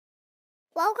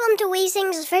Welcome to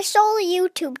WeeSing's official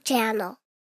YouTube channel.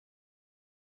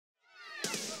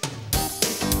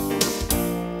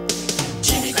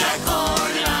 Jimmy crack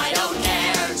corn and I don't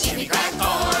care. Jimmy crack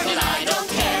corn and I don't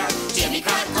care. Jimmy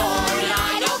crack corn and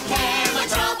I don't care. My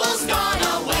trouble's gone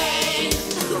away.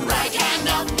 Right hand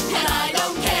up and I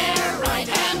don't care. Right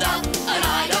hand up and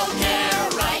I don't care.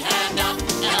 Right hand up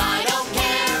and I don't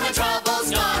care. My trouble's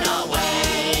gone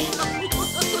away.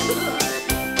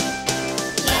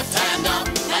 Left hand up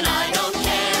and I don't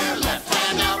care. Left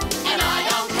hand up and I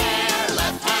don't care.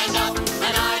 Left hand up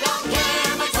and I don't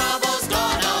care. My trouble's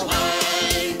gone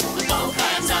away. Both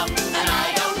hands up and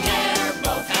I don't care.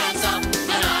 Both hands up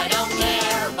and I don't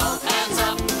care. Both hands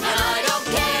up and I don't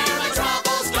care. My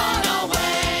trouble's gone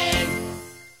away.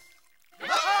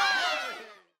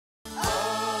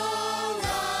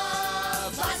 Aurora,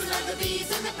 buzzing like the bees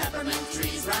in the peppermint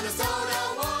trees round the soda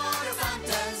water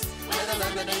fountains, where the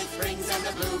lemonade springs and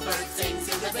the bluebird sings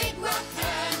in the big rock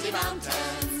candy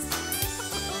mountains.